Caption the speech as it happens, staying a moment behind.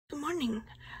morning.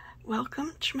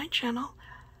 Welcome to my channel.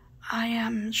 I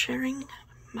am sharing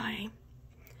my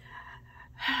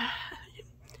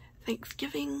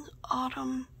Thanksgiving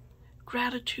autumn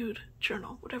gratitude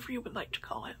journal, whatever you would like to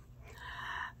call it.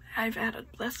 I've added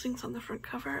blessings on the front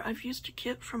cover. I've used a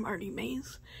kit from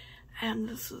Artymaze, and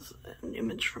this is an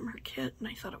image from her kit, and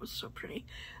I thought it was so pretty.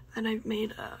 Then I've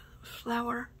made a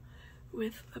flower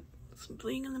with some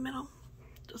bling in the middle,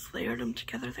 just layered them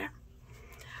together there.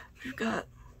 We've got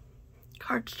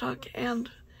cardstock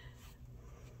and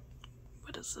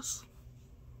what is this?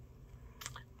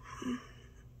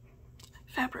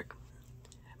 Fabric.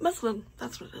 Muslin,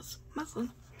 that's what it is. Muslin.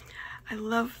 I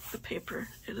love the paper.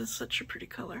 It is such a pretty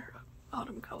color,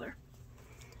 autumn color.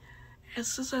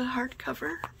 This is a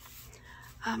hardcover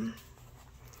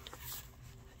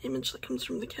image that comes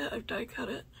from the kit. I've die cut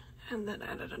it and then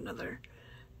added another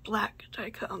black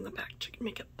die cut on the back to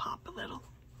make it pop a little.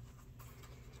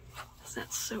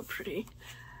 That's so pretty.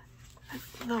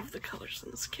 I love the colors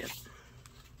in this kit.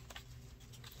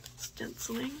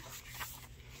 Stenciling,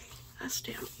 a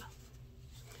stamp.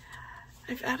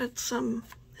 I've added some,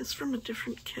 it's from a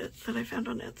different kit that I found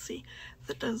on Etsy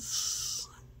that does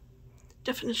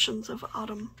definitions of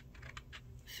autumn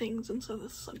things, and so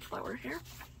this sunflower here.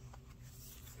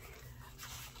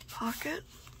 Pocket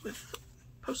with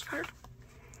postcard.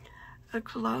 A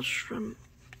collage from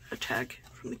a tag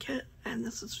from the kit, and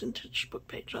this is vintage book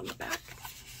page on the back.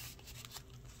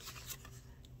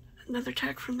 Another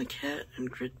tag from the kit and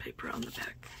grid paper on the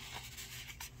back.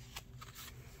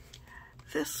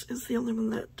 This is the only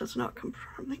one that does not come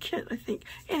from the kit, I think.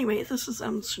 Anyway, this is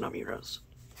Tsunami Rose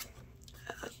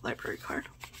library card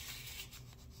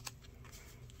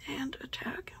and a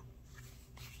tag.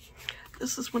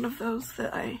 This is one of those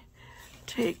that I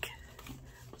take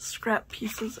scrap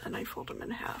pieces and I fold them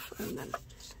in half and then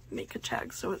make a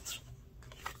tag, so it's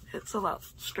a lot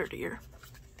sturdier.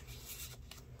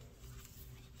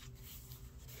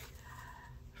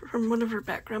 From one of her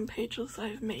background pages,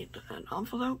 I've made an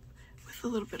envelope with a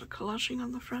little bit of collaging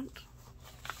on the front.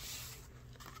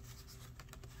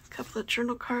 A couple of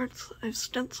journal cards I've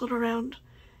stenciled around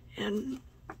in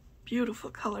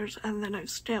beautiful colors, and then I've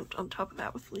stamped on top of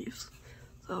that with leaves.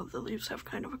 So the leaves have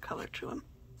kind of a color to them.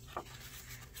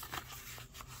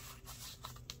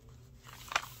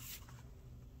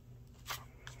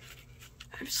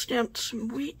 I've stamped some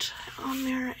wheat on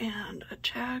there and a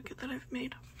tag that I've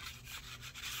made.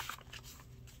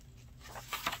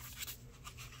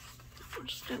 For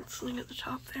stenciling at the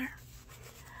top there.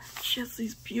 She has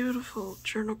these beautiful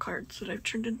journal cards that I've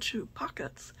turned into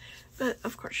pockets, but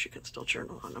of course you can still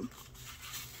journal on them.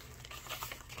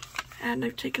 And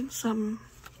I've taken some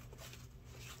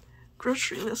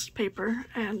grocery list paper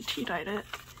and tea-dyed it.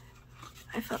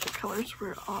 I thought the colors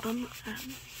were autumn,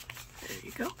 and there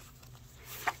you go.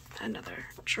 Another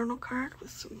journal card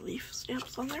with some leaf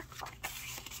stamps on there.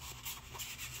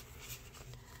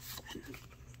 And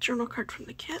a journal card from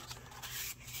the kit.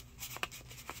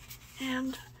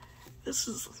 And this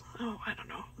is, oh, I don't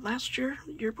know, last year,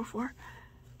 year before.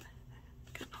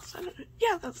 Goodness, I don't know.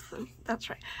 Yeah, that's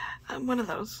right. One of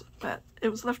those, but it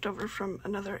was left over from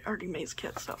another Artymaze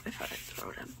kit, so I thought I'd throw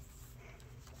it in.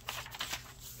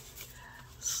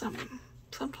 Some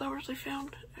sunflowers I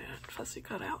found and fussy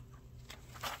cut out.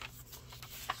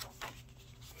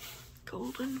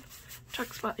 Golden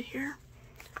tuck spot here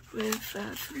with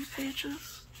 3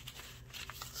 pages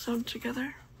sewn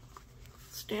together,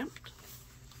 stamped,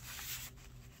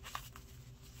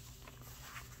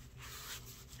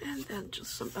 and then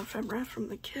just some ephemera from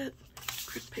the kit,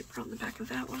 grid paper on the back of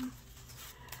that one.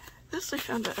 This I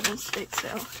found at an estate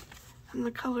sale, and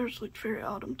the colors looked very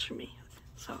autumn to me,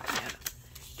 so I had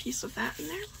a piece of that in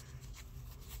there.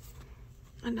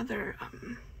 Another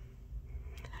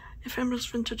Ephemera's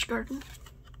Vintage Garden.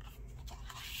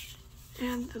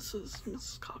 And this is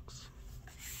Mrs. Cox.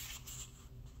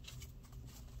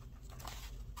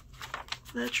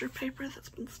 Ledger paper that's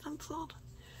been stenciled.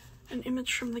 An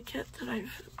image from the kit that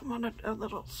I've wanted a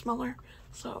little smaller,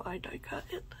 so I die cut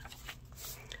it.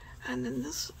 And then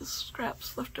this is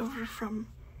scraps left over from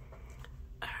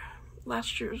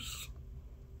last year's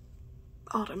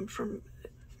autumn from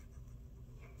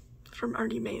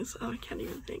Artymaze. Oh, I can't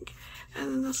even think. And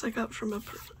then this I got from a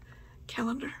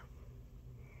calendar.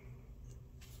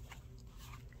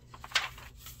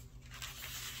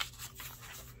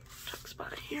 Tuck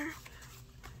spot here.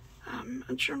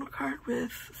 A journal card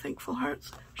with thankful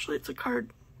hearts. Actually, it's a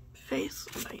card face,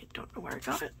 and I don't know where I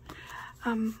got it.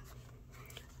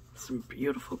 Some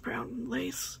beautiful brown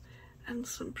lace and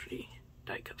some pretty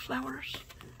die-cut flowers,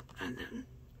 and then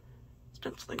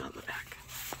stenciling on the back.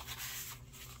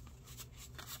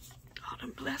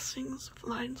 Autumn Blessings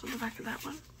lines on the back of that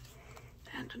one.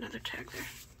 And another tag there.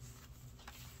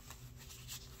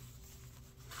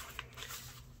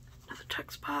 Another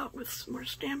tuck spot with some more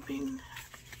stamping.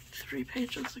 3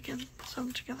 pages again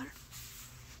sewn together.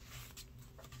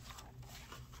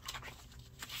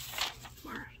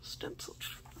 More stenciled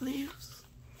leaves.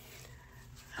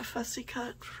 A fussy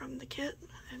cut from the kit,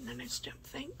 and then I stamp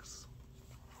thanks.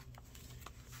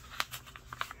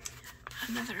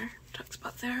 Another tuck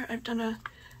spot there. I've done a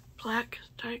black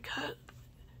die cut.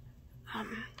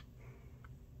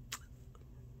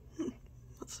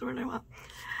 What's the word I want?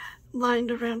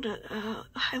 Lined around it,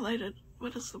 highlighted.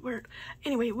 What is the word?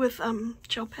 Anyway, with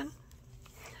gel pen.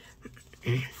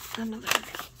 Another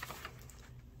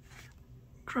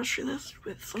grocery list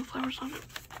with sunflowers on it.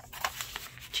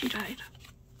 Tea-dyed.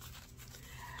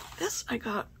 This I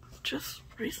got just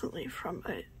recently from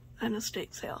an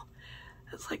estate sale.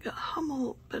 It's like a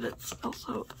Hummel, but it's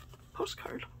also a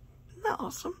postcard. Isn't that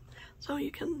awesome? So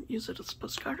you can use it as a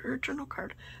postcard or a journal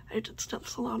card. I did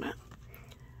stencil on it.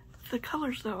 The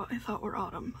colors, though, I thought were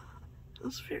autumn. It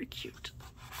was very cute.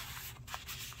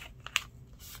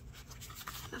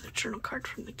 Another journal card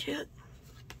from the kit.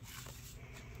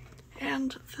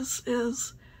 And this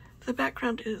is, the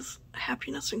background is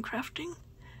Happiness and Crafting,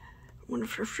 one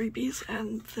of her freebies,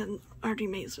 and then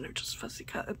Artymaze, and I just fussy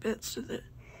cut a bit so that,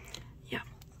 yeah,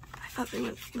 I thought they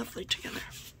went lovely together.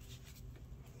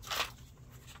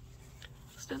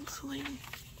 Stenciling.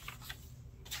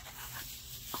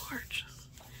 Gorgeous.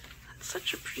 And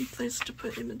such a pretty place to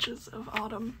put images of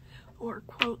autumn or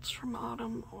quotes from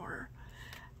autumn or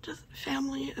just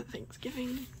family at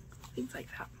Thanksgiving, things like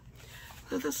that.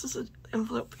 So this is an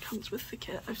envelope that comes with the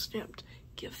kit. I've stamped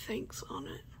Give Thanks on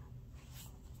it.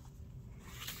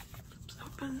 Flips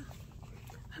open.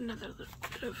 Another little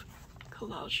bit of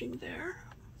collaging there.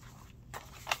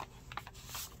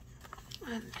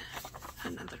 And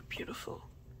another beautiful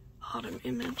autumn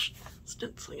image,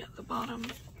 stenciling at the bottom,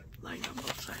 lined on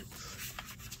both sides.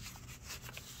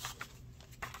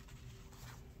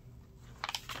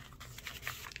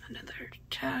 Another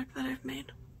tag that I've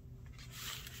made.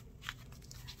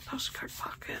 Postcard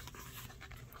pocket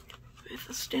with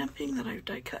a stamping that I've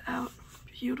die cut out.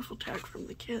 Beautiful tag from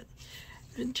the kit.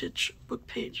 Vintage book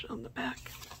page on the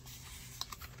back.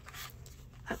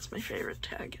 That's my favorite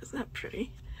tag. Isn't that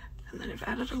pretty? And then I've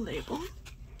added a label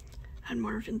and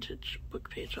more vintage book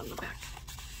page on the back.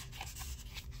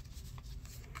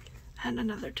 And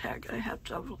another tag. I have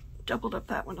doubled up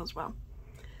that one as well.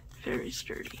 Very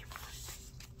sturdy.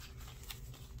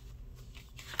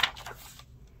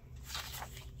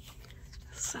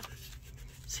 Some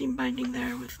seam binding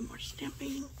there with more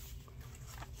stamping.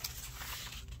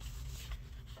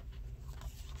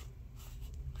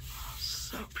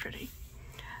 So pretty.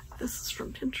 This is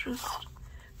from Pinterest.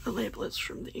 The label is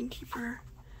from the Innkeeper.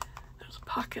 There's a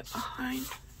pocket behind,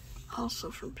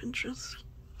 also from Pinterest.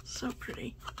 So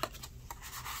pretty.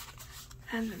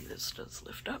 And then this does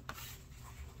lift up.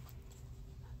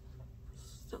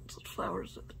 Stenciled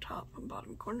flowers at the top and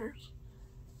bottom corners.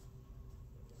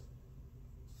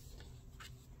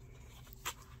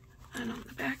 And on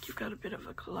the back you've got a bit of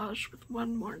a collage with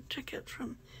one more ticket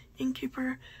from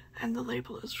Innkeeper, and the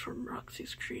label is from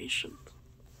Roxy's Creations.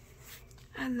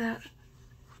 And that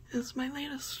is my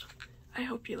latest. I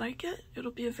hope you like it.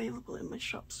 It'll be available in my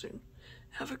shop soon.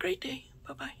 Have a great day.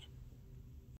 Bye-bye.